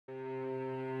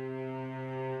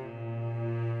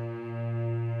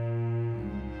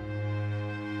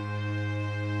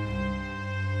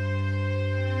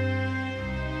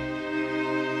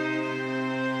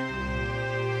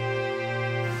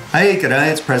Hey, g'day,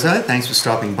 it's Prezzo. Thanks for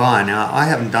stopping by. Now, I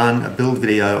haven't done a build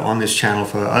video on this channel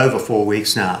for over 4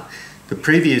 weeks now. The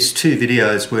previous 2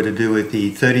 videos were to do with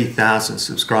the 30,000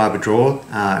 subscriber draw,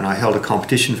 and I held a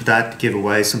competition for that to give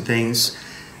away some things.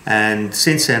 And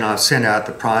since then, I've sent out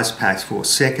the prize packs for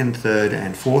 2nd, 3rd,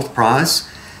 and 4th prize.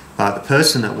 But the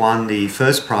person that won the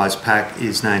first prize pack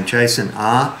is named Jason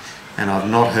R, and I've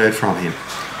not heard from him.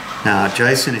 Now,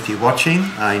 Jason, if you're watching,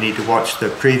 you need to watch the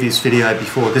previous video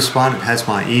before this one. It has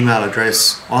my email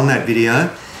address on that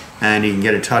video, and you can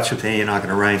get in touch with me and I can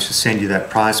arrange to send you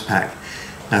that prize pack.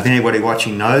 Now, if anybody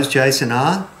watching knows Jason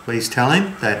R, please tell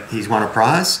him that he's won a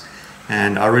prize,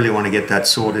 and I really want to get that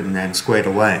sorted and then squared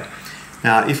away.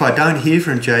 Now, if I don't hear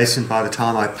from Jason by the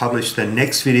time I publish the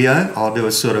next video, I'll do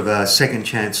a sort of a second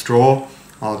chance draw.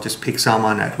 I'll just pick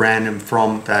someone at random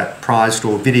from that prize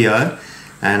draw video,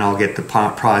 and I'll get the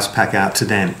prize pack out to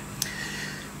them.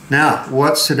 Now,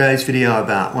 what's today's video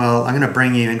about? Well, I'm going to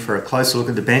bring you in for a closer look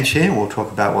at the bench here, and we'll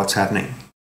talk about what's happening.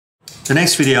 The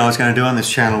next video I was going to do on this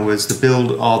channel was the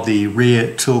build of the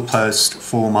rear tool post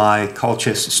for my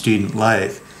Colchester student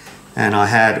lathe. And I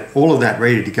had all of that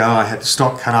ready to go. I had the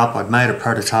stock cut up, I'd made a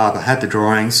prototype, I had the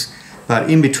drawings,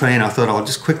 but in between I thought I'll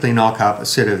just quickly knock up a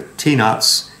set of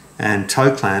T-nuts and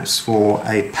toe clamps for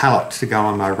a pallet to go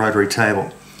on my rotary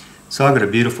table. So I've got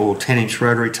a beautiful 10-inch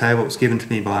rotary table. It was given to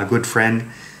me by a good friend,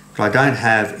 but I don't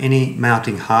have any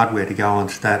mounting hardware to go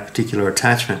onto that particular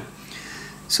attachment.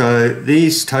 So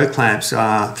these toe clamps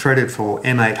are threaded for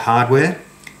M8 hardware,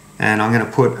 and I'm going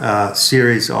to put a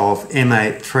series of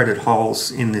M8 threaded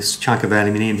holes in this chunk of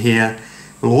aluminium here.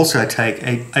 We'll also take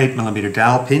 8mm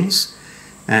dowel pins,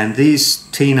 and these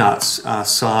T-nuts are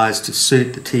sized to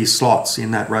suit the T-slots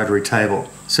in that rotary table.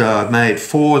 So I've made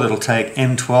 4 that'll take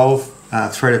M12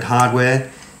 threaded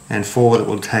hardware, and 4 that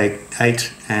will take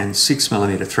 8 and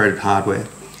 6mm threaded hardware.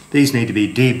 These need to be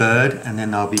deburred, and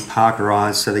then they'll be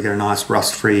parkerized so they get a nice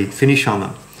rust-free finish on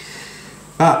them.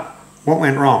 But what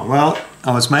went wrong? Well,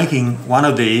 I was making one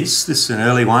of these, this is an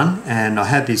early one, and I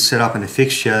had these set up in a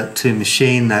fixture to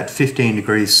machine that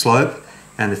 15-degree slope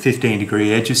and the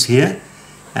 15-degree edges here.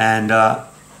 And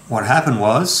what happened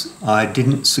was I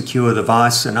didn't secure the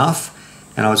vise enough,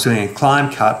 and I was doing a climb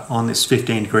cut on this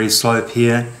 15-degree slope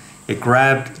here. It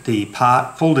grabbed the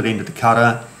part, pulled it into the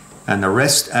cutter, and the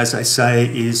rest, as they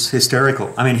say, is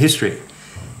hysterical. I mean, history.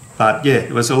 But yeah,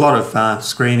 there was a lot of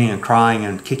screaming and crying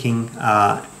and kicking,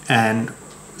 and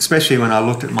especially when I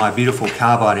looked at my beautiful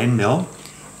carbide end mill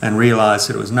and realized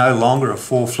that it was no longer a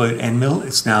 4-flute end mill,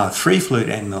 it's now a 3-flute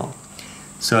end mill.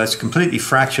 So it's completely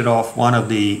fractured off one of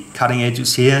the cutting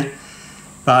edges here.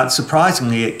 But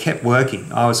surprisingly, it kept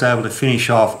working. I was able to finish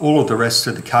off all of the rest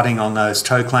of the cutting on those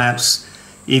toe clamps,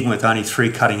 even with only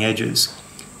 3 cutting edges.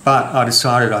 But I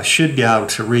decided I should be able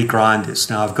to regrind this.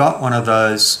 Now, I've got one of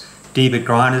those D-bit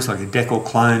grinders, like a Deckel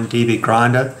clone D-bit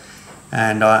grinder,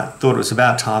 and I thought it was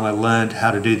about time I learned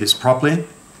how to do this properly.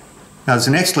 Now, there's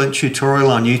an excellent tutorial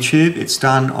on YouTube. It's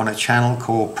done on a channel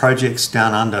called Projects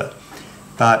Down Under.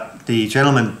 But the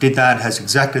gentleman did that, has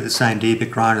exactly the same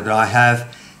D-bit grinder that I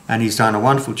have, and he's done a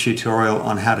wonderful tutorial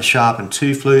on how to sharpen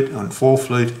 2-flute and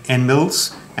 4-flute end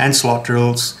mills and slot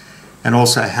drills, and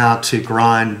also how to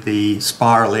grind the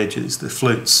spiral edges, the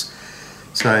flutes.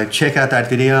 So check out that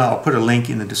video. I'll put a link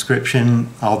in the description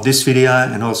of this video,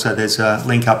 and also there's a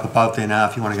link up above there now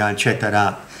if you want to go and check that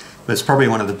out. But it's probably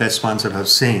one of the best ones that I've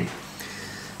seen.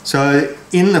 So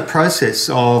in the process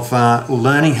of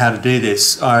learning how to do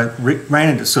this, I ran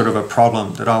into sort of a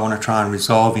problem that I want to try and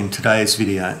resolve in today's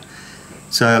video.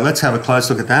 So let's have a close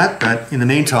look at that, but in the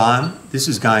meantime, this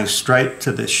is going straight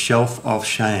to the shelf of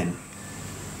shame.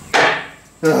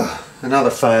 Ugh, another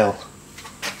fail.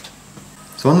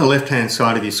 So on the left-hand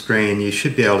side of your screen, you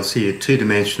should be able to see a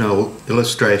 2-dimensional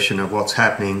illustration of what's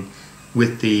happening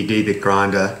with the D-bit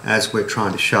grinder as we're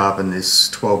trying to sharpen this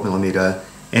 12mm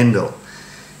end mill.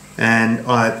 And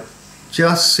I've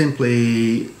just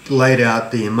simply laid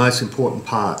out the most important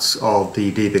parts of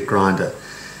the D-bit grinder.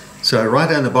 So right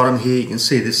down the bottom here you can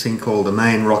see this thing called the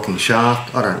main rocking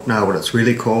shaft. I don't know what it's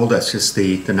really called, that's just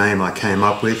the name I came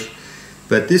up with.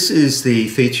 But this is the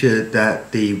feature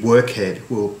that the workhead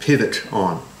will pivot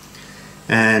on.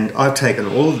 And I've taken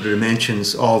all of the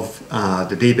dimensions of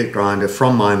the D-bit grinder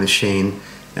from my machine,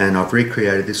 and I've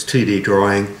recreated this 2D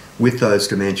drawing with those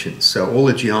dimensions. So all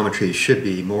the geometry should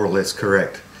be more or less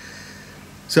correct.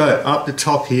 So up the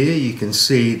top here you can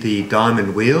see the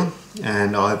diamond wheel,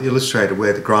 and I've illustrated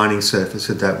where the grinding surface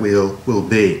of that wheel will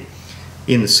be.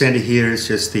 In the center here is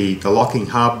just the locking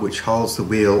hub which holds the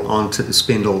wheel onto the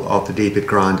spindle of the D-bit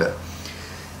grinder.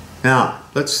 Now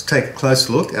let's take a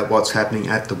closer look at what's happening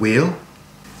at the wheel.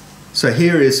 So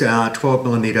here is our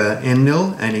 12mm end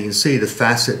mill, and you can see the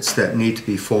facets that need to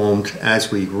be formed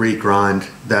as we regrind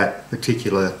that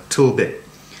particular tool bit.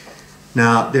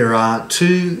 Now there are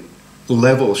two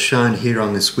levels shown here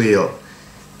on this wheel.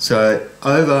 So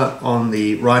over on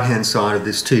the right hand side of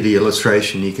this 2D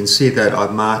illustration, you can see that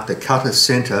I've marked the cutter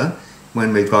center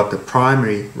when we've got the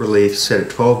primary relief set at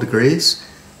 12 degrees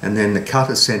and then the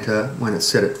cutter center when it's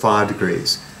set at 5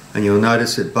 degrees. And you'll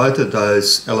notice that both of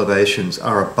those elevations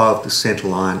are above the center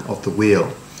line of the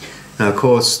wheel. Now of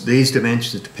course these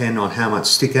dimensions depend on how much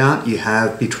stick out you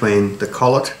have between the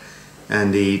collet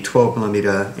and the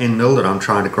 12mm end mill that I'm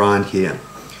trying to grind here.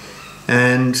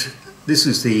 And this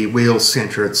is the wheel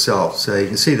center itself, so you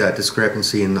can see that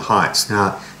discrepancy in the heights.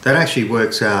 Now that actually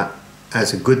works out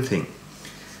as a good thing.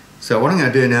 So what I'm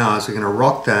going to do now is we're going to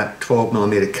rock that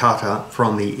 12mm cutter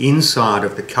from the inside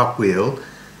of the cup wheel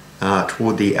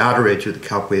toward the outer edge of the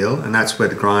cup wheel, and that's where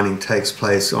the grinding takes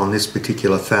place on this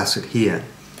particular facet here.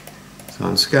 So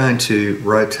I'm just going to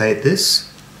rotate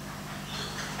this,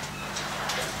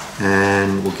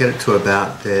 and we'll get it to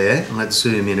about there, and let's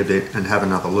zoom in a bit and have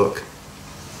another look.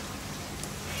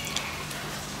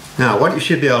 Now what you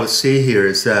should be able to see here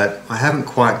is that I haven't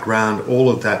quite ground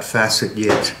all of that facet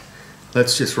yet.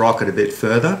 Let's just rock it a bit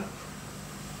further.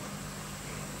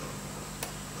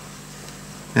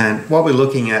 And what we're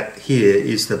looking at here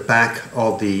is the back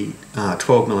of the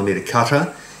 12mm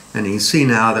cutter, and you can see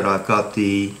now that I've got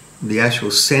the actual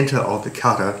center of the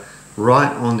cutter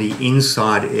right on the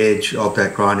inside edge of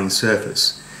that grinding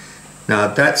surface. Now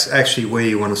that's actually where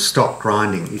you want to stop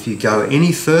grinding. If you go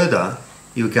any further,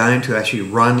 you're going to actually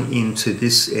run into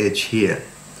this edge here.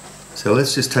 So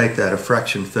let's just take that a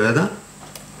fraction further.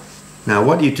 Now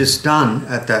what you've just done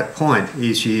at that point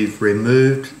is you've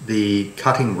removed the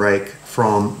cutting rake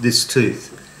from this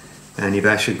tooth, and you've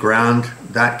actually ground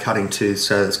that cutting tooth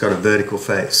so it's got a vertical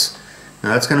face.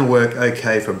 Now that's going to work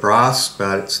okay for brass,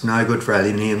 but it's no good for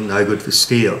aluminium, no good for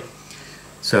steel.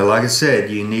 So like I said,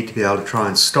 you need to be able to try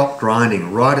and stop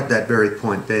grinding right at that very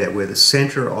point there where the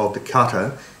center of the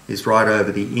cutter is right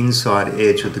over the inside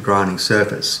edge of the grinding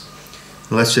surface.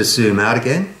 And let's just zoom out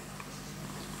again.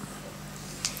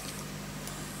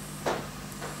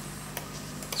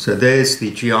 So there's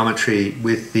the geometry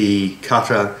with the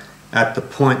cutter at the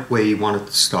point where you want it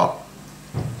to stop.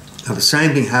 Now the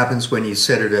same thing happens when you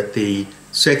set it at the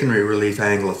secondary relief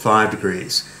angle of 5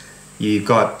 degrees. You've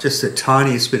got just the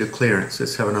tiniest bit of clearance.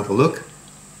 Let's have another look.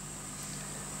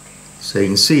 So you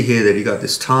can see here that you've got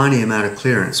this tiny amount of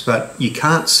clearance, but you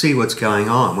can't see what's going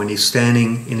on. When you're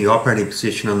standing in the operating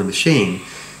position on the machine,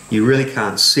 you really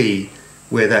can't see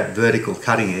where that vertical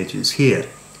cutting edge is here.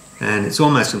 And it's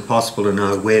almost impossible to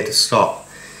know where to stop.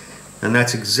 And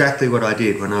that's exactly what I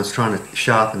did when I was trying to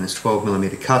sharpen this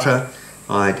 12mm cutter.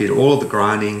 I did all of the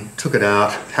grinding, took it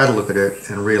out, had a look at it,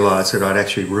 and realized that I'd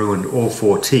actually ruined all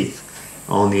 4 teeth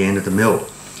on the end of the mill.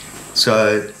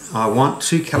 So I want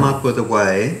to come up with a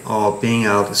way of being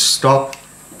able to stop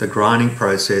the grinding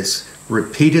process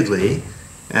repeatedly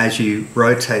as you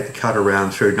rotate the cutter around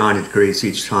through 90 degrees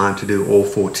each time to do all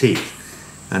 4 teeth.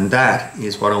 And that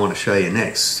is what I want to show you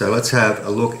next. So let's have a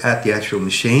look at the actual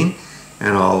machine,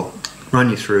 and I'll run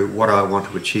you through what I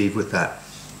want to achieve with that.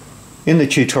 In the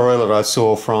tutorial that I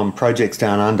saw from Projects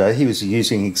Down Under, he was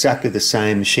using exactly the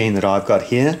same machine that I've got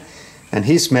here, and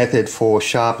his method for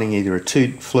sharpening either a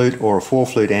 2 flute or a 4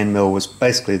 flute end mill was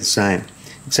basically the same,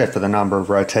 except for the number of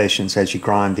rotations as you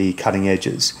grind the cutting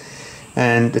edges.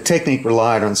 And the technique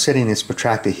relied on setting this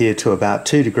protractor here to about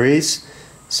 2 degrees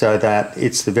so that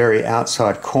it's the very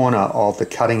outside corner of the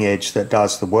cutting edge that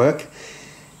does the work.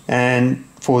 And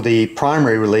for the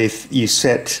primary relief, you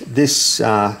set this,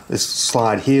 this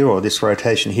slide here, or this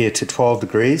rotation here, to 12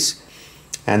 degrees,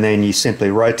 and then you simply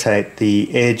rotate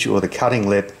the edge or the cutting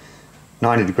lip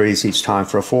 90 degrees each time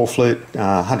for a 4 flute,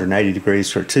 180 degrees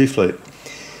for a 2 flute.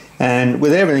 And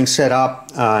with everything set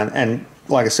up, and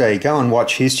like I say, go and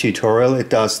watch his tutorial. It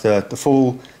does the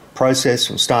full process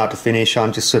from start to finish.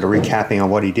 I'm just sort of recapping on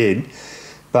what he did.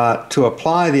 But to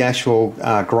apply the actual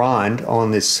grind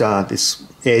on this, this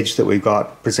edge that we've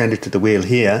got presented to the wheel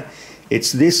here,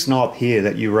 it's this knob here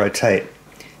that you rotate.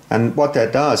 And what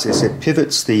that does is it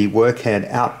pivots the workhead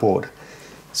outboard.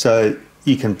 So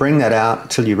you can bring that out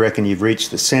until you reckon you've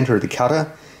reached the center of the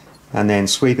cutter, and then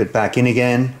sweep it back in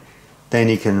again. Then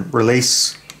you can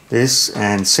release this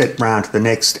and set round to the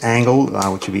next angle,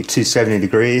 which would be 270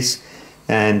 degrees,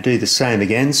 and do the same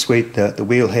again. Sweep the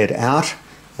wheel head out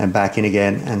and back in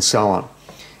again, and so on.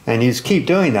 And you just keep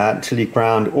doing that until you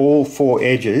ground all 4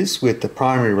 edges with the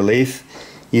primary relief.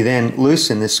 You then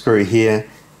loosen this screw here,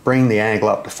 bring the angle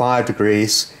up to 5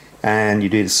 degrees, and you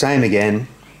do the same again.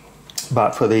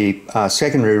 But for the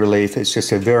secondary relief, it's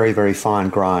just a very, very fine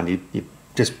grind. You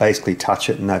just basically touch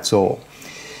it and that's all.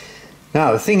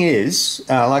 Now the thing is,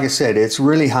 like I said, it's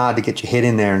really hard to get your head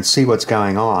in there and see what's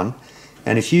going on.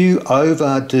 And if you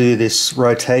overdo this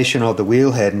rotation of the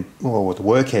wheel head, or the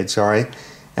work head, sorry,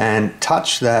 and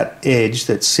touch that edge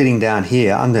that's sitting down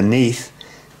here underneath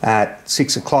at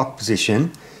 6 o'clock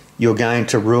position, you're going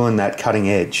to ruin that cutting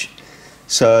edge.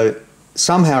 So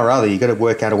somehow or other you've got to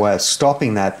work out a way of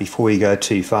stopping that before you go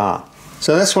too far.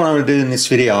 So that's what I'm going to do in this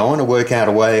video. I want to work out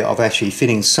a way of actually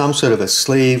fitting some sort of a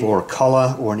sleeve or a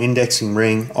collar or an indexing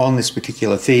ring on this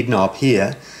particular feed knob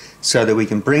here, so that we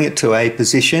can bring it to a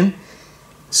position,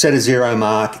 set a 0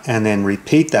 mark, and then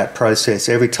repeat that process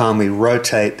every time we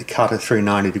rotate the cutter through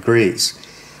 90 degrees.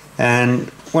 And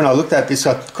when I looked at this,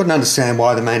 I couldn't understand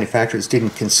why the manufacturers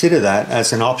didn't consider that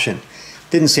as an option.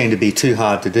 Didn't seem to be too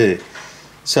hard to do.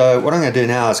 So what I'm going to do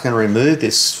now is going to remove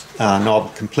this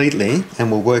knob completely,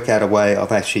 and we'll work out a way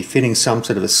of actually fitting some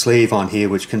sort of a sleeve on here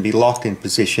which can be locked in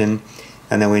position,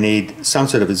 and then we need some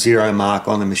sort of a 0 mark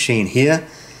on the machine here,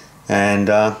 and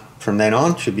from then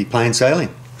on should be plain sailing.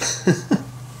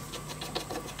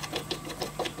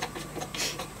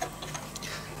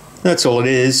 That's all it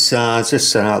is. It's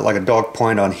just like a dog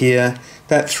point on here.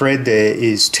 That thread there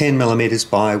is 10 millimeters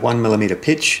by 1 millimeter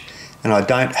pitch, and I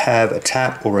don't have a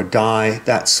tap or a die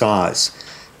that size.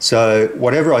 So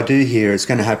whatever I do here is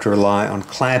going to have to rely on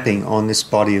clamping on this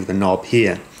body of the knob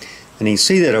here. And you can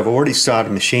see that I've already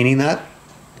started machining that.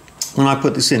 When I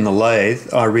put this in the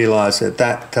lathe, I realized that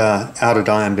that outer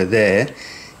diameter there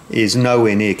is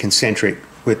nowhere near concentric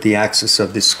with the axis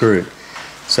of this screw.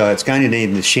 So it's going to need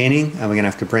machining, and we're going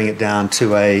to have to bring it down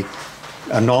to a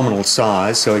nominal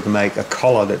size so we can make a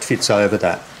collar that fits over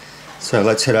that. So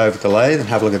let's head over to the lathe and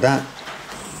have a look at that.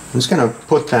 I'm just going to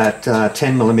put that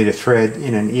 10 millimeter thread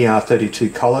in an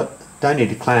ER32 collet. Don't need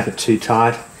to clamp it too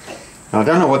tight. Now, I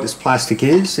don't know what this plastic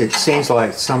is. It seems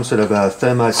like some sort of a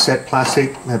thermoset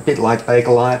plastic, a bit like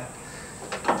Bakelite,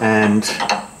 and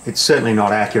it's certainly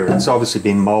not accurate. It's obviously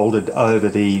been molded over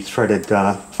the threaded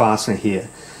fastener here.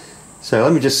 So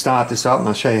let me just start this up and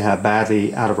I'll show you how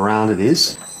badly out of round it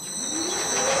is.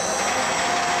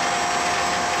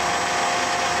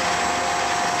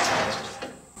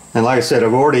 And like I said,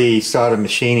 I've already started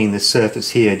machining this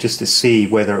surface here just to see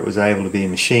whether it was able to be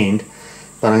machined.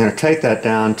 But I'm going to take that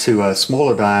down to a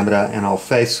smaller diameter, and I'll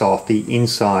face off the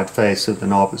inside face of the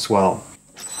knob as well.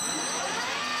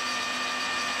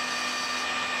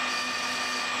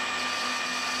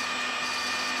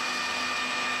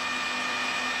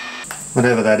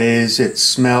 Whatever that is, it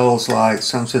smells like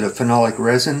some sort of phenolic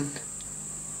resin.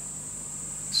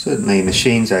 Certainly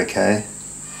machines okay.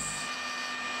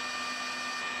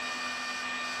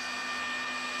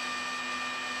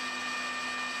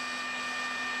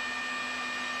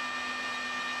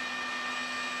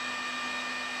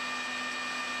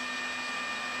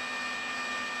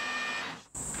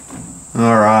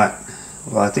 Alright,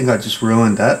 well I think I just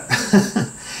ruined that.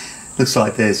 Looks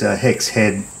like there's a hex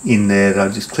head in there that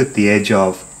I've just clipped the edge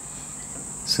of.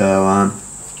 So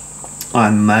I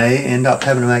may end up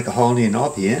having to make a whole new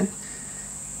knob here.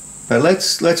 But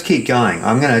let's keep going.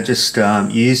 I'm going to just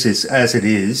use this as it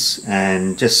is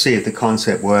and just see if the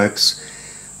concept works.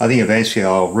 I think eventually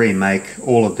I'll remake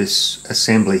all of this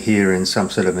assembly here in some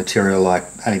sort of material like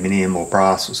aluminium or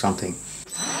brass or something.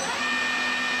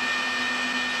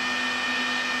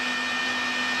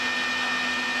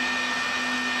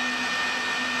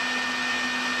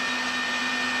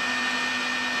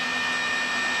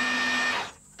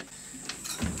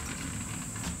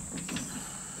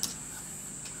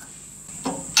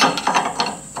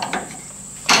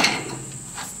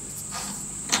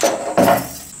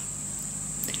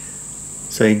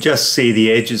 So you can just see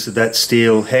the edges of that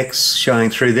steel hex showing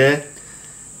through there,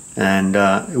 and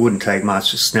it wouldn't take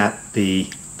much to snap the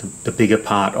bigger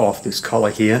part off this collar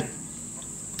here.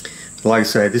 But like I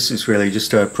say, this is really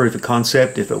just a proof of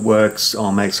concept. If it works,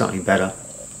 I'll make something better.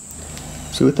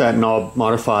 So with that knob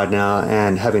modified now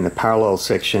and having the parallel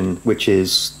section, which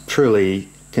is truly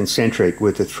concentric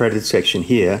with the threaded section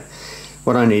here,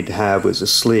 what I need to have was a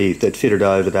sleeve that fitted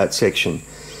over that section.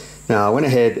 Now I went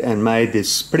ahead and made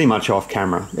this pretty much off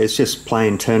camera. It's just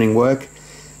plain turning work.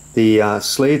 The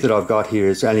sleeve that I've got here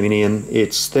is aluminium.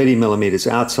 It's 30 millimeters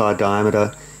outside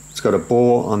diameter. It's got a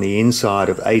bore on the inside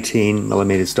of 18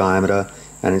 millimeters diameter,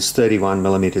 and it's 31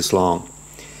 millimeters long.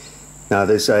 Now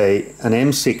there's an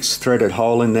M6 threaded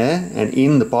hole in there, and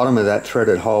in the bottom of that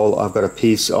threaded hole I've got a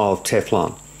piece of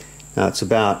Teflon. Now it's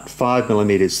about 5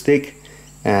 millimeters thick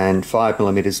and 5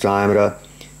 millimeters diameter,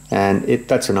 and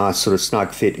that's a nice sort of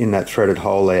snug fit in that threaded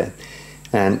hole there.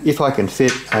 And if I can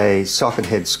fit a socket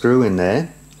head screw in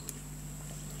there,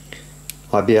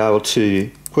 I'll be able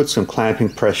to put some clamping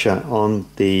pressure on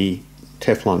the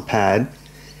Teflon pad,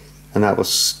 and that will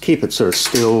keep it sort of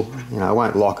still, you know, I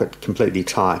won't lock it completely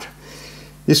tight.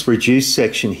 This reduced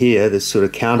section here, this sort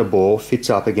of counter bore, fits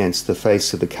up against the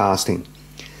face of the casting.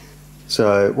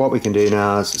 So what we can do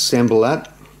now is assemble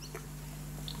that,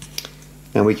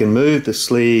 and we can move the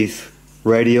sleeve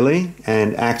radially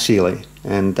and axially,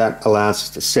 and that allows us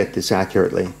to set this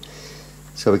accurately.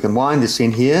 So we can wind this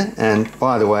in here, and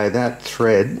by the way, that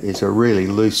thread is a really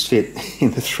loose fit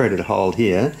in the threaded hole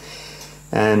here.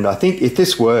 And I think if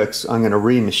this works, I'm going to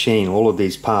remachine all of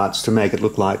these parts to make it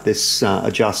look like this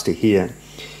adjuster here.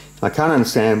 I can't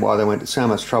understand why they went to so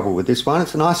much trouble with this one.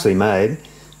 It's nicely made,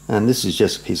 and this is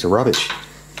just a piece of rubbish.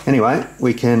 Anyway,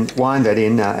 we can wind that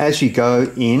in. Now, as you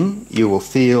go in, you will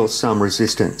feel some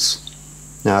resistance.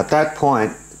 Now, at that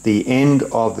point, the end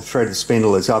of the threaded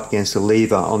spindle is up against a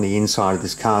lever on the inside of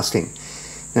this casting.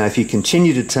 Now, if you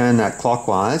continue to turn that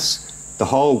clockwise, the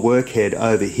whole workhead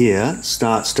over here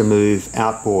starts to move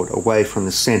outboard away from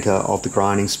the center of the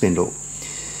grinding spindle.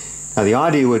 Now, the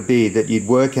idea would be that you'd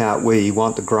work out where you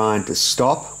want the grind to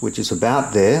stop, which is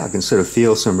about there. I can sort of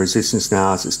feel some resistance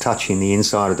now as it's touching the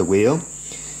inside of the wheel.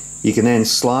 You can then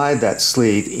slide that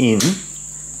sleeve in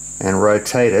and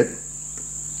rotate it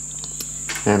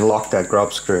and lock that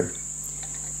grub screw.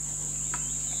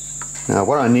 Now,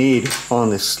 what I need on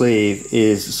this sleeve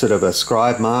is sort of a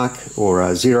scribe mark or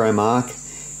a zero mark,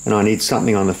 and I need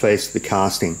something on the face of the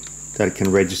casting that it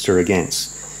can register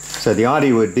against. So the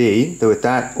idea would be that with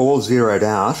that all zeroed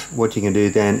out, what you can do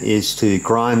then is to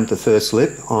grind the first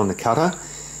lip on the cutter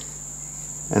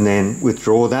and then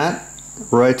withdraw that,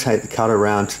 rotate the cutter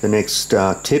around to the next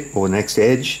tip or next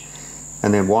edge,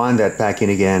 and then wind that back in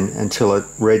again until it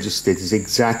registers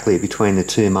exactly between the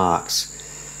two marks.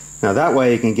 Now that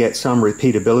way you can get some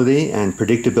repeatability and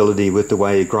predictability with the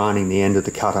way you're grinding the end of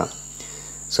the cutter.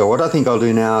 So what I think I'll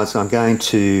do now is I'm going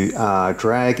to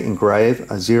drag engrave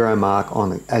a zero mark on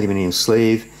the aluminium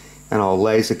sleeve, and I'll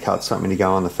laser cut something to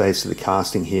go on the face of the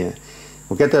casting here.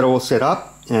 We'll get that all set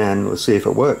up and we'll see if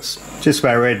it works. Just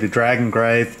about ready to drag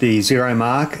engrave the zero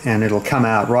mark, and it'll come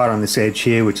out right on this edge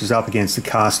here, which is up against the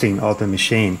casting of the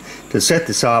machine. To set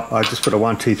this up, I just put a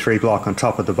 1, 2, 3 block on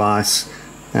top of the vise,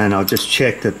 and I'll just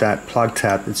check that that plug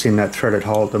tab that's in that threaded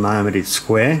hole at the moment is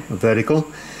square or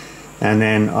vertical. And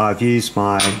then I've used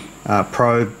my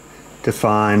probe to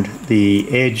find the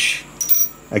edge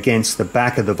against the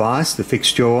back of the vise, the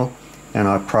fixed jaw, and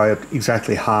I probed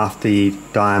exactly half the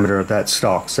diameter of that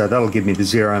stock. So that'll give me the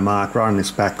zero mark right in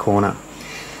this back corner.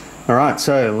 Alright,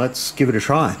 so let's give it a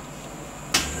try.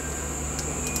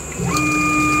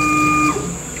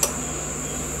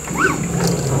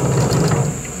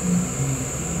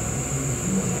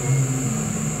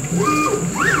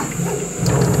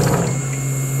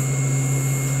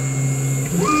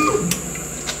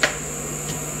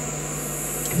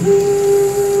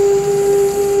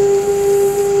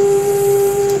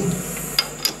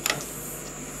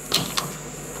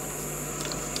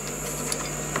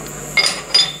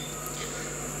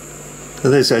 So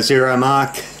there's that zero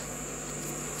mark. It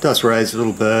does raise a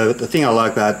little burr, but the thing I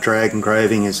like about drag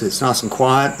engraving is it's nice and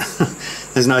quiet.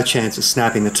 There's no chance of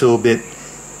snapping the tool bit,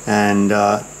 and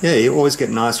yeah, you always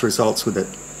get nice results with it.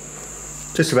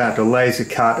 Just about to laser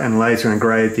cut and laser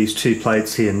engrave these two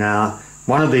plates here now.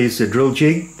 One of these is a drill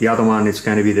jig, the other one is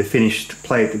going to be the finished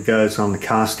plate that goes on the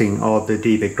casting of the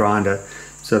D-bit grinder.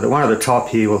 So the one at the top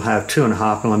here will have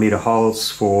 2.5mm holes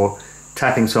for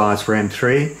tapping size for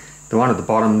M3. The one at the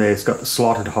bottom there's got the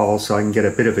slotted hole, so I can get a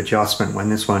bit of adjustment when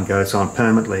this one goes on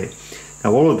permanently.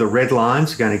 Now all of the red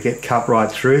lines are going to get cut right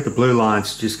through, the blue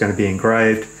lines are just going to be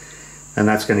engraved, and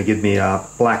that's going to give me a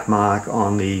black mark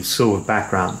on the silver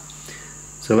background.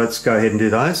 So let's go ahead and do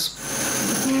those.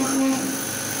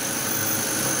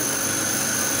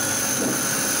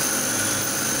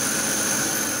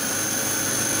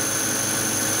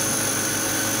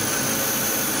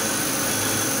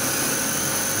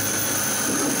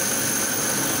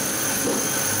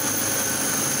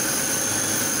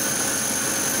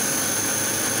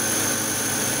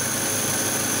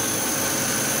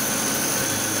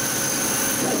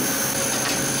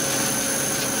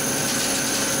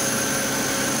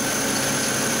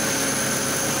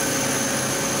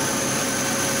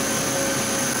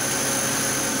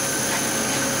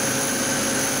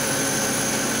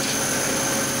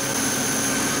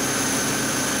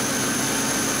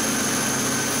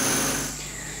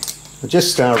 I've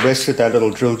just rested that little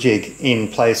drill jig in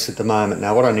place at the moment.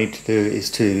 Now what I need to do is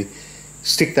to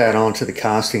stick that onto the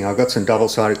casting. I've got some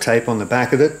double-sided tape on the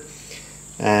back of it,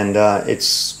 and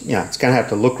it's going to have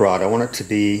to look right. I want it to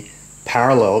be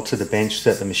parallel to the bench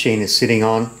that the machine is sitting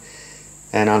on,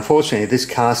 and unfortunately this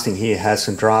casting here has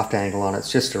some draft angle on it.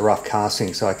 It's just a rough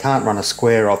casting, so I can't run a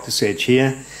square off this edge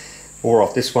here or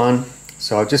off this one.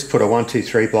 So I've just put a 1, 2,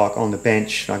 3 block on the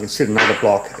bench. I can sit another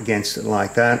block against it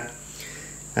like that,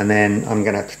 and then I'm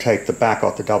going to have to take the back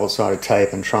off the double-sided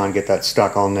tape and try and get that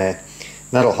stuck on there.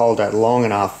 That'll hold that long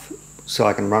enough so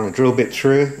I can run a drill bit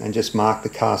through and just mark the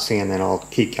casting, and then I'll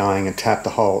keep going and tap the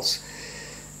holes.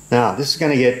 Now this is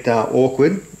going to get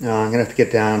awkward. I'm going to have to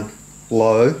get down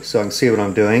low so I can see what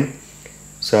I'm doing.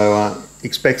 So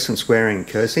expect some swearing and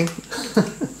cursing.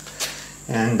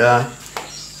 And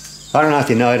I don't know if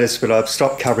you noticed, but I've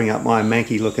stopped covering up my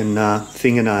manky looking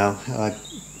fingernail. I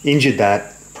injured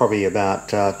that probably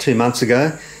about 2 months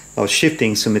ago. I was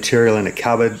shifting some material in a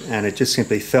cupboard and it just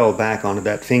simply fell back onto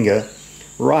that finger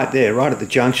right there, right at the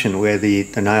junction where the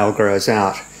nail grows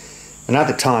out. And at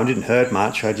the time it didn't hurt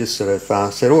much. I just sort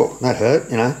of said, oh, that hurt,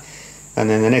 you know. And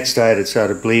then the next day it had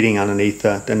started bleeding underneath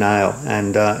the nail,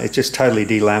 and it just totally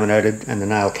delaminated and the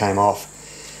nail came off.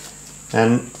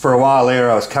 And for a while there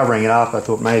I was covering it up. I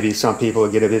thought maybe some people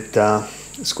would get a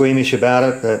bit squeamish about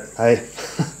it, but hey,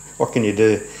 what can you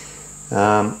do?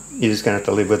 You're just going to have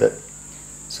to live with it.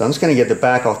 So I'm just going to get the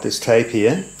back off this tape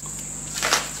here.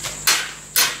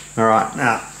 Alright,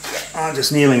 now I'm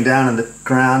just kneeling down on the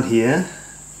ground here.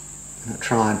 I'm going to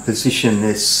try and position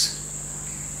this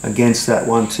against that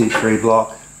 1, 2, 3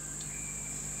 block.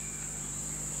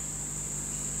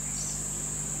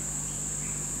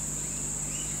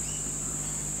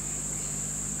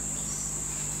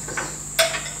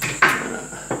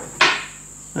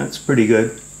 That's pretty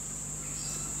good.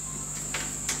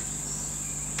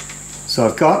 So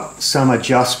I've got some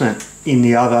adjustment in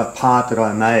the other part that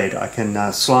I made. I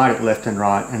can slide it left and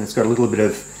right, and it's got a little bit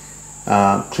of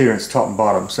clearance top and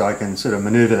bottom, so I can sort of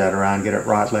maneuver that around, get it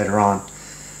right later on.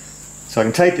 So I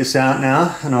can take this out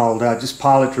now, and I'll just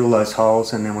pilot drill those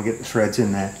holes, and then we'll get the threads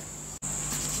in there.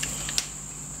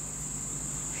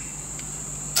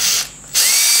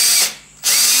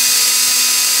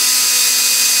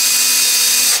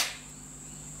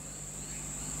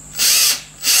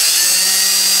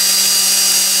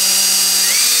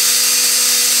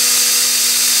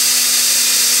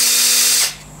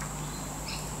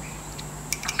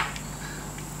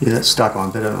 Yeah, that stuck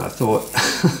on better than I thought.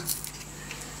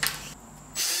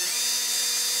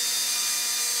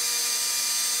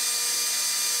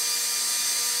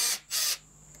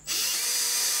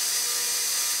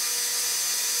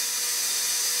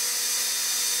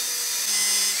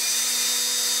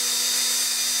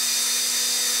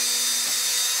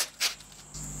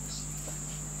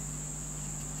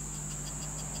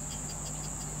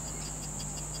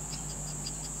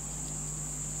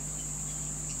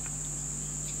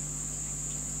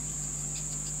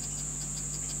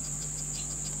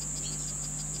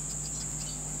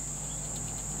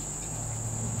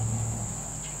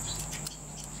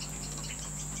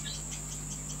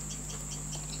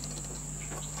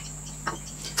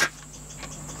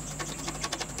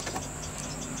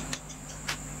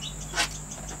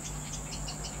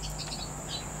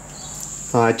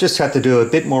 I just had to do a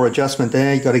bit more adjustment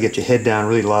there. You've got to get your head down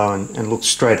really low and look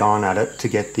straight on at it to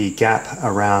get the gap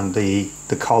around the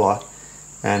collar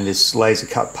and this laser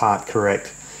cut part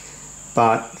correct.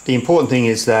 But the important thing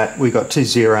is that we've got 2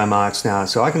 0 marks now,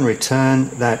 so I can return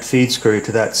that feed screw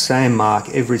to that same mark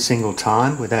every single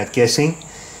time without guessing.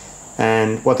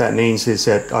 And what that means is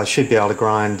that I should be able to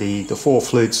grind the 4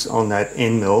 flutes on that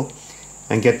end mill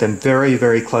and get them very,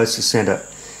 very close to center.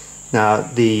 Now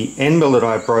the end mill that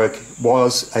I broke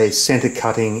was a center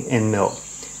cutting end mill.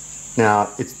 Now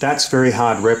that's very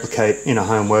hard to replicate in a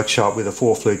home workshop with a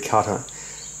 4 flute cutter.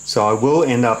 So I will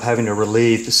end up having to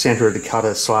relieve the center of the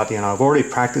cutter slightly, and I've already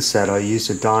practiced that. I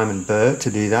used a diamond burr to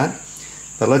do that.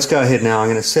 But let's go ahead now. I'm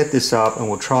going to set this up and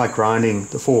we'll try grinding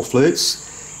the 4 flutes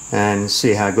and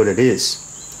see how good it is.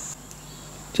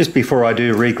 Just before I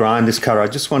do regrind this cutter, I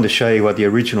just wanted to show you what the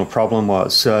original problem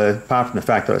was. So apart from the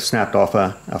fact that I snapped off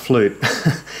a flute,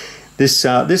 this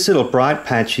little bright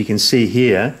patch you can see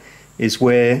here is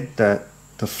where the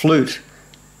flute,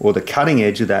 or the cutting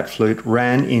edge of that flute,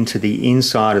 ran into the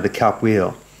inside of the cup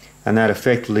wheel, and that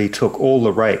effectively took all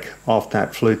the rake off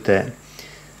that flute there.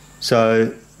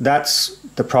 So that's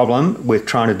the problem with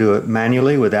trying to do it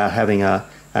manually without having an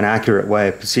accurate way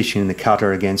of positioning the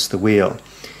cutter against the wheel.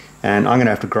 And I'm going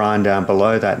to have to grind down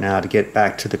below that now to get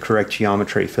back to the correct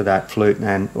geometry for that flute,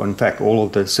 and in fact all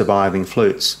of the surviving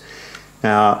flutes.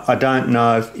 Now I don't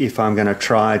know if I'm going to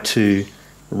try to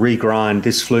regrind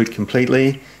this flute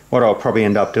completely. What I'll probably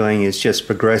end up doing is just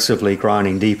progressively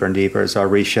grinding deeper and deeper as I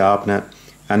resharpen it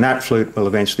and that flute will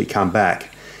eventually come back.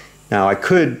 Now I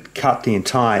could cut the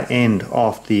entire end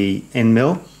off the end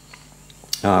mill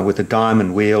with a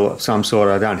diamond wheel of some sort.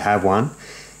 I don't have one,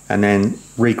 and then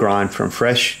regrind from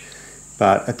fresh,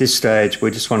 but at this stage we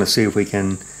just want to see if we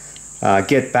can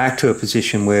get back to a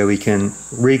position where we can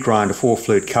regrind a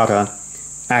 4-flute cutter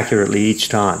accurately each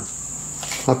time.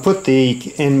 I put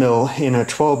the end mill in a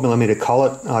 12mm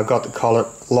collet. I've got the collet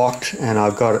locked and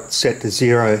I've got it set to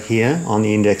 0 here on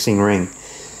the indexing ring.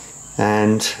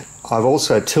 And I've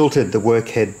also tilted the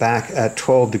workhead back at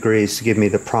 12 degrees to give me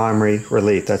the primary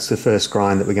relief. That's the first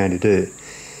grind that we're going to do.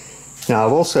 Now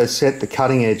I've also set the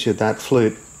cutting edge of that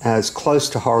flute as close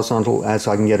to horizontal as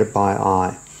I can get it by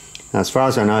eye. Now as far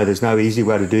as I know, there's no easy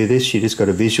way to do this. You just got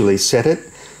to visually set it.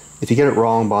 If you get it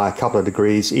wrong by a couple of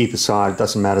degrees either side, it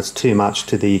doesn't matter too much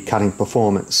to the cutting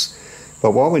performance.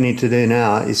 But what we need to do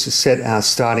now is to set our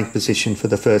starting position for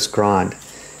the first grind.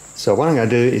 So what I'm going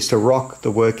to do is to rock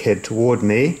the workhead toward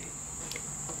me,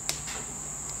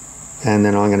 and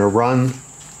then I'm going to run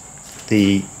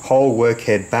the whole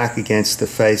workhead back against the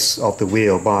face of the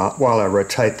wheel while I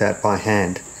rotate that by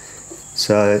hand.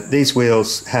 So these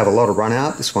wheels have a lot of run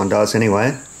out, this one does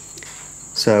anyway.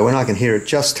 So when I can hear it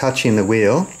just touching the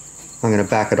wheel, I'm going to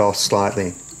back it off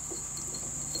slightly.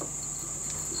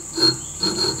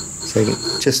 So you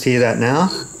can just hear that now.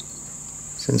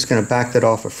 So I'm just going to back that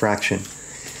off a fraction.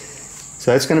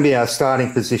 So it's going to be our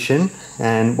starting position,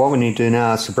 and what we need to do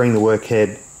now is to bring the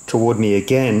workhead toward me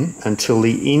again until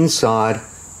the inside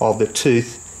of the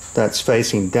tooth that's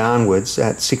facing downwards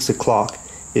at 6 o'clock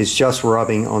is just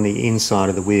rubbing on the inside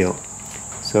of the wheel.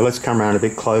 So let's come around a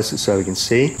bit closer so we can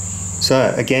see.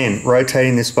 So again,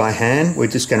 rotating this by hand, we're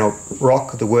just going to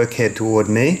rock the workhead toward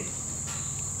me.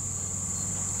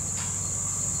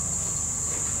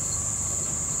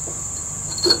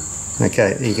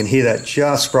 Okay, you can hear that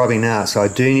just rubbing now, so I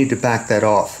do need to back that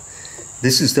off.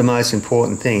 This is the most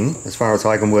important thing as far as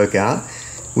I can work out.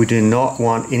 We do not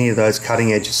want any of those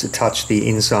cutting edges to touch the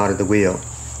inside of the wheel.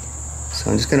 So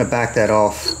I'm just going to back that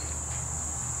off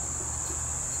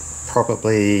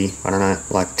probably, I don't know,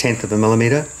 like 1/10 of a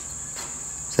millimeter.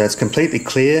 So it's completely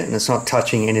clear and it's not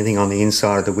touching anything on the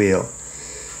inside of the wheel.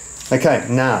 Okay,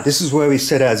 now this is where we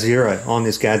set our 0 on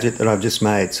this gadget that I've just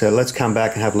made. So let's come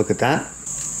back and have a look at that.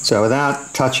 So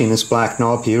without touching this black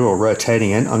knob here or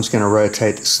rotating it, I'm just going to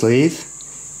rotate the sleeve,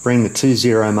 bring the 2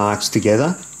 0 marks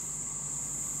together,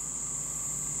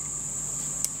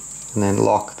 and then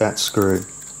lock that screw.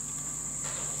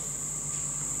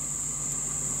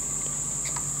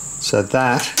 So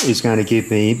that is going to give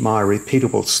me my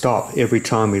repeatable stop every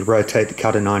time we rotate the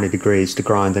cutter 90 degrees to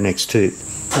grind the next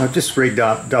tooth. I've just rigged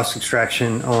up dust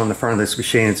extraction on the front of this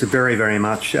machine. It's very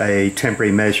much a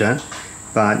temporary measure,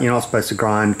 but you're not supposed to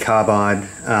grind carbide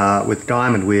with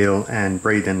diamond wheel and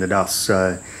breathe in the dust.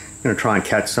 So I'm going to try and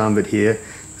catch some of it here.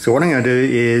 So what I'm going to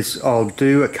do is I'll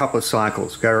do a couple of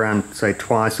cycles, go around say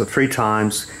twice or 3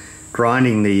 times,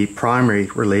 grinding the primary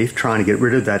relief, trying to get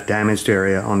rid of that damaged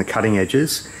area on the cutting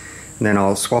edges. And then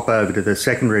I'll swap over to the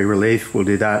secondary relief, we'll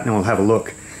do that and we'll have a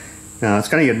look. Now it's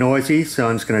going to get noisy, so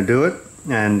I'm just going to do it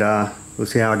and we'll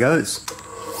see how it goes.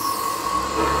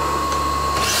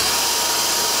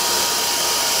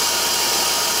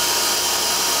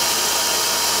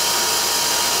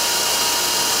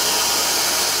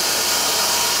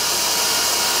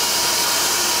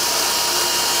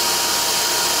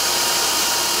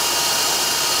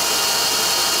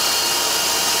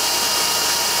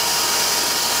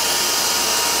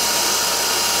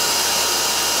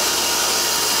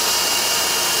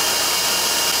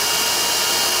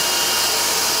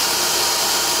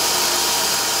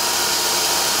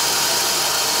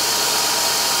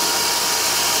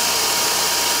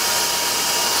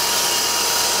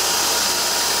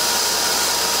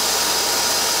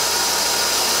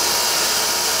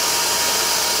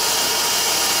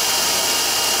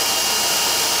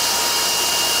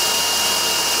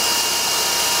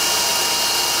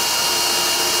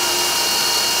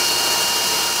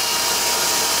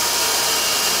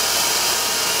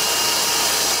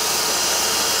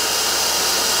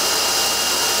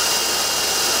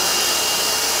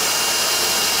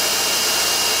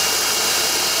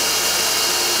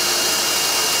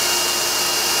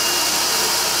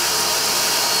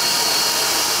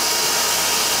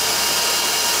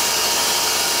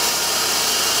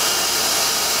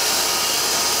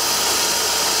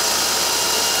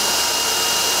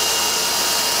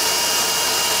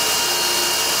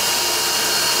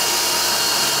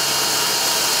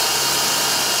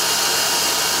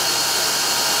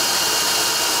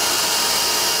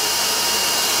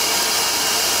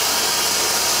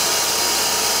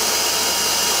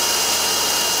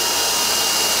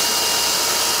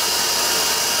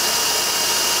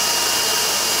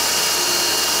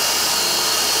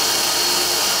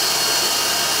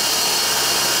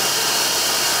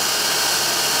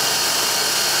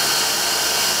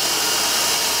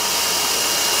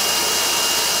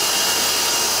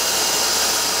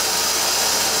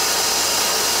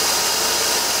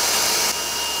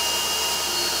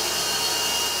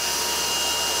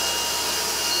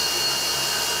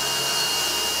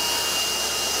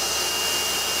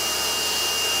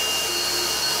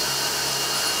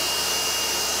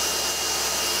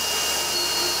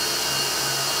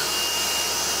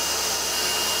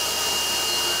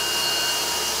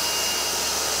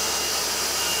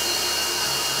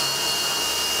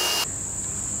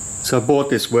 So I brought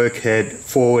this work head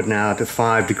forward now to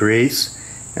 5 degrees,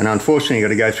 and unfortunately I've got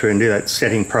to go through and do that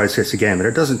setting process again, but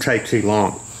it doesn't take too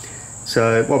long.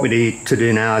 So what we need to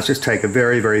do now is just take a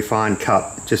very, very fine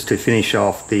cut just to finish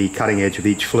off the cutting edge of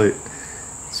each flute.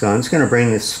 So I'm just going to bring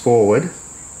this forward,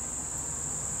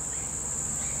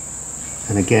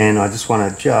 and again I just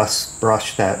want to just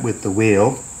brush that with the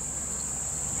wheel.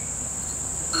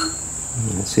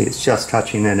 You can see it's just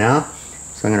touching there now,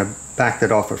 so I'm going to back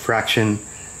that off a fraction,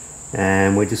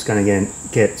 and we're just going to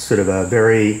get sort of a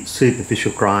very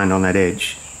superficial grind on that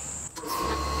edge.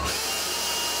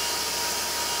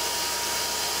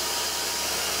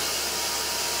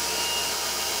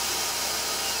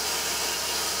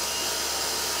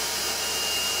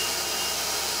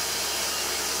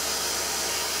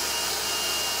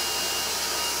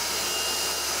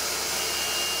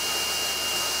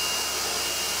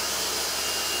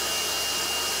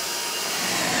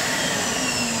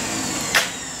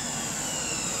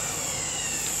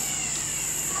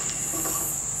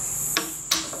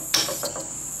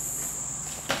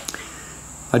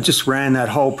 I just ran that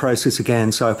whole process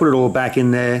again, so I put it all back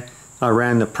in there. I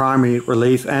ran the primary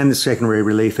relief and the secondary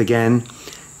relief again.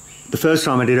 The first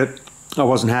time I did it, I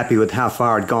wasn't happy with how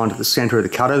far I'd gone to the center of the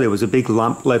cutter. There was a big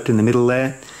lump left in the middle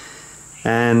there.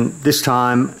 And this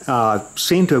time, I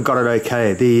seemed to have got it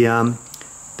okay.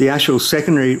 The actual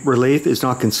secondary relief is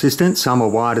not consistent. Some are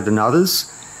wider than others,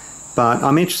 but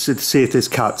I'm interested to see if this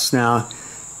cuts. Now,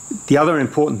 the other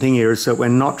important thing here is that we're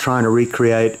not trying to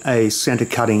recreate a center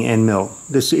cutting end mill.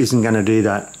 This isn't going to do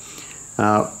that.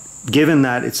 Given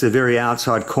that it's the very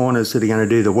outside corners that are going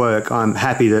to do the work, I'm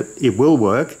happy that it will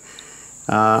work.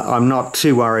 I'm not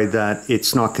too worried that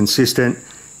it's not consistent.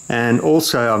 And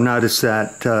also I've noticed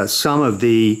that some of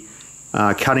the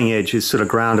cutting edge is sort of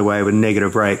ground away with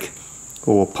negative rake,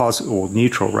 or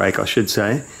neutral rake I should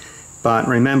say. But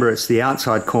remember, it's the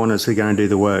outside corners that are going to do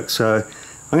the work. So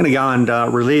I'm going to go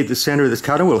and relieve the center of this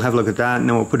cutter. We'll have a look at that, and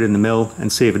then we'll put it in the mill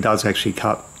and see if it does actually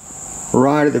cut.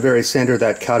 Right at the very center of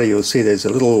that cutter, you'll see there's a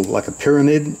little, like a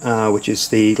pyramid, which is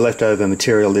the leftover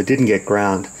material that didn't get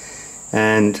ground.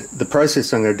 And the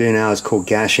process I'm going to do now is called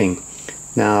gashing.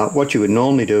 Now, what you would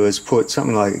normally do is put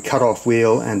something like a cut-off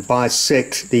wheel and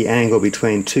bisect the angle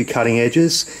between two cutting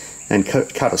edges and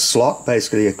cut a slot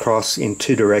basically across in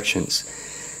two directions.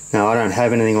 Now, I don't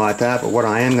have anything like that, but what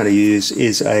I am going to use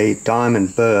is a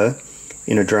diamond burr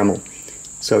in a Dremel.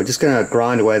 So we're just going to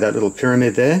grind away that little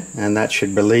pyramid there, and that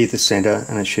should relieve the center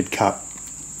and it should cut.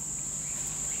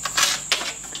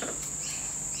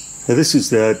 So this is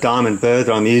the diamond burr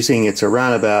that I'm using. It's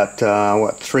around about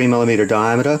 3mm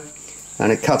diameter,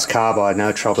 and it cuts carbide,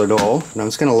 no trouble at all. And I'm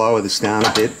just going to lower this down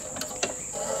a bit,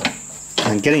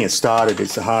 and getting it started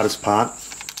is the hardest part.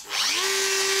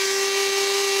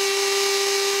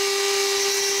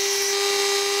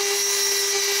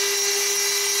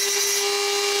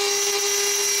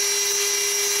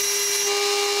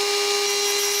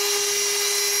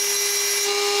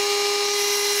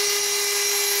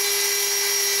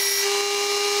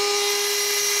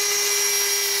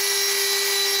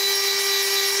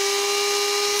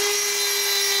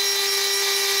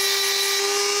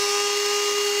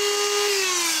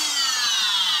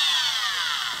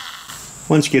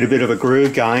 Once you get a bit of a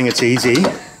groove going, it's easy,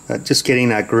 but just getting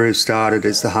that groove started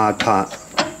is the hard part.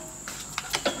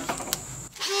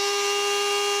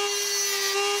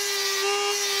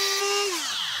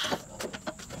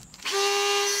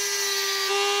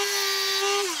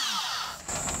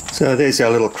 So there's our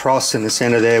little cross in the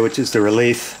center there, which is the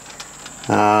relief.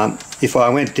 If I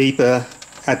went deeper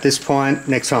at this point,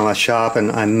 next time I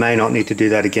sharpen, I may not need to do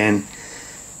that again.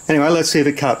 Anyway, let's see if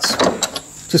it cuts.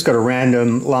 Just got a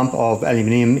random lump of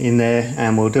aluminium in there,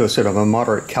 and we'll do a sort of a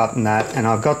moderate cut in that. And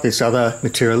I've got this other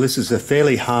material. This is a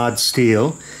fairly hard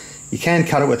steel. You can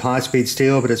cut it with high-speed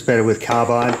steel, but it's better with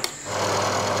carbide.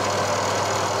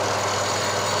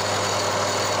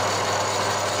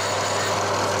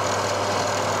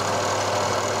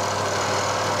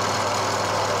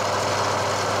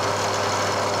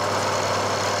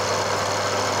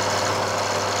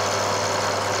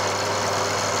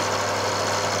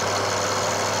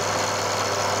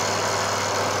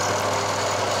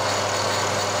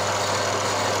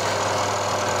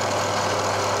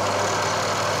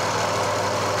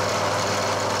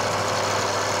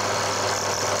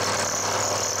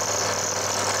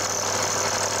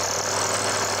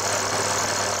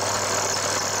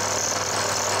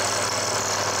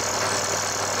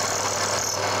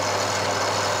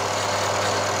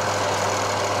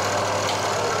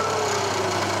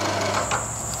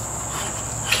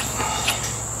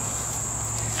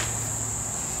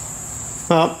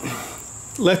 Well,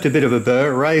 left a bit of a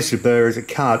burr, raised a burr as a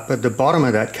cut, but the bottom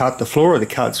of that cut, the floor of the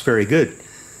cut's very good.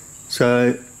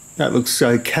 So that looks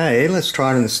okay. Let's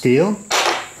try it in the steel.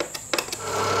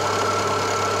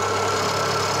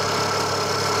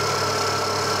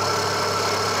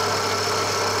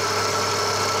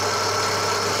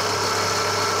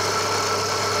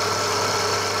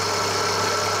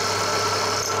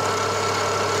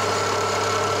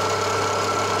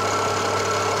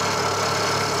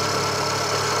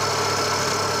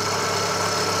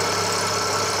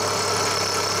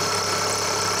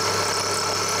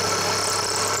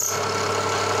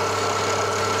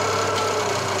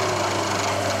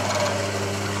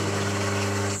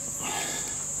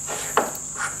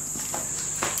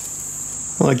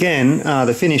 Well, again,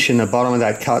 the finish in the bottom of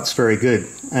that cut's very good,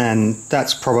 and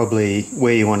that's probably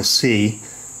where you want to see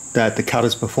that the cut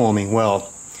is performing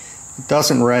well. It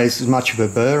doesn't raise as much of a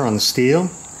burr on the steel,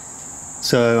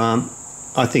 so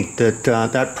I think that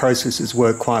that process has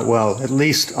worked quite well. At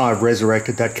least I've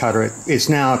resurrected that cutter. It's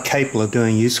now capable of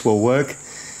doing useful work,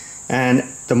 and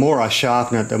the more I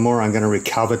sharpen it, the more I'm going to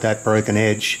recover that broken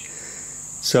edge.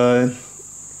 So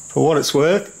for what it's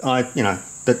worth,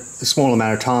 the small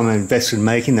amount of time I invested in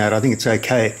making that, I think it's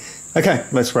okay. Okay,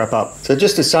 let's wrap up. So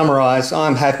just to summarize,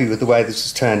 I'm happy with the way this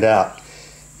has turned out.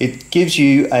 It gives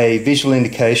you a visual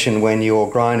indication when you're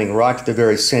grinding right to the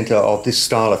very center of this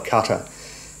style of cutter.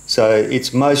 So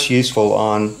it's most useful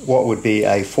on what would be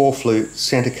a 4-flute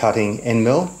center cutting end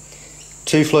mill.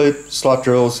 2-flute slot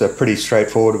drills are pretty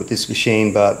straightforward with this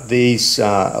machine, but these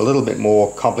are a little bit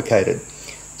more complicated.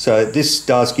 So this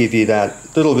does give you that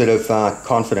little bit of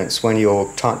confidence when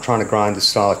you're trying to grind the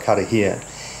style of cutter here.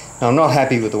 Now, I'm not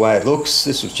happy with the way it looks.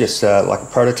 This was just like a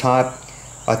prototype.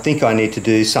 I think I need to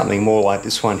do something more like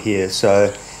this one here.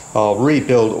 So I'll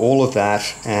rebuild all of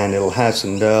that, and it'll have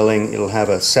some knurling, it'll have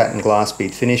a satin glass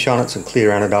bead finish on it, some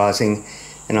clear anodizing,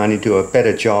 and I need to do a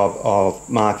better job of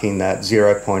marking that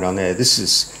 0 point on there. This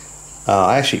is,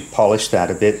 I actually polished that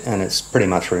a bit and it's pretty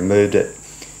much removed it.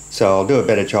 So I'll do a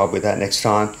better job with that next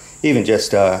time. Even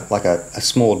just like a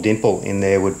small dimple in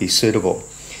there would be suitable.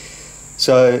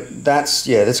 So that's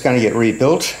going to get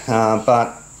rebuilt.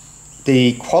 But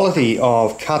the quality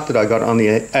of cut that I got on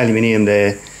the aluminium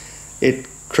there, it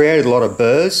created a lot of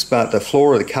burrs, but the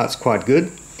floor of the cut's quite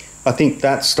good. I think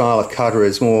that style of cutter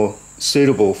is more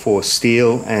suitable for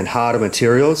steel and harder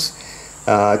materials.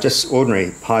 Just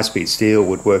ordinary high-speed steel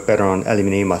would work better on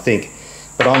aluminium, I think.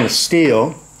 But on the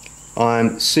steel,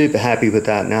 I'm super happy with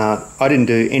that. Now, I didn't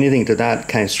do anything to that,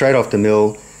 came straight off the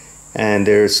mill, and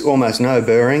there's almost no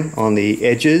burring on the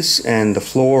edges, and the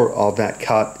floor of that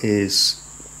cut is,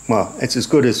 well, it's as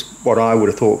good as what I would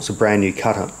have thought was a brand new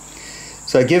cutter.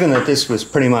 So given that this was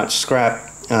pretty much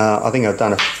scrap, I think I've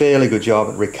done a fairly good job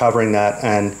at recovering that,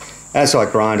 and as I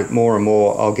grind it more and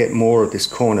more, I'll get more of this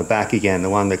corner back again, the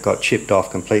one that got chipped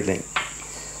off completely.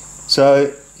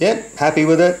 So, yeah, happy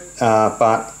with it,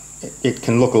 but it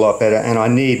can look a lot better, and I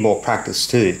need more practice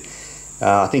too.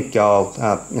 I think I'll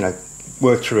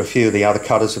work through a few of the other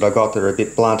cutters that I got that are a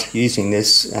bit blunt using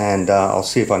this, and I'll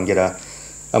see if I can get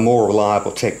a more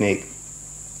reliable technique.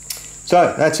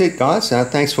 So that's it, guys.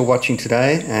 Thanks for watching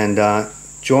today, and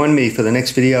join me for the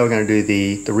next video. We're going to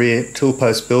do the rear tool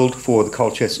post build for the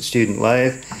Colchester student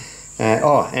lathe.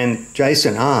 And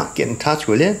Jason, get in touch,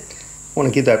 will you? I want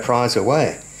to give that prize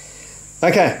away.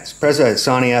 Okay, it's Prezzo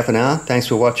signing out for now. Thanks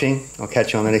for watching. I'll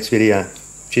catch you on the next video.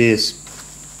 Cheers.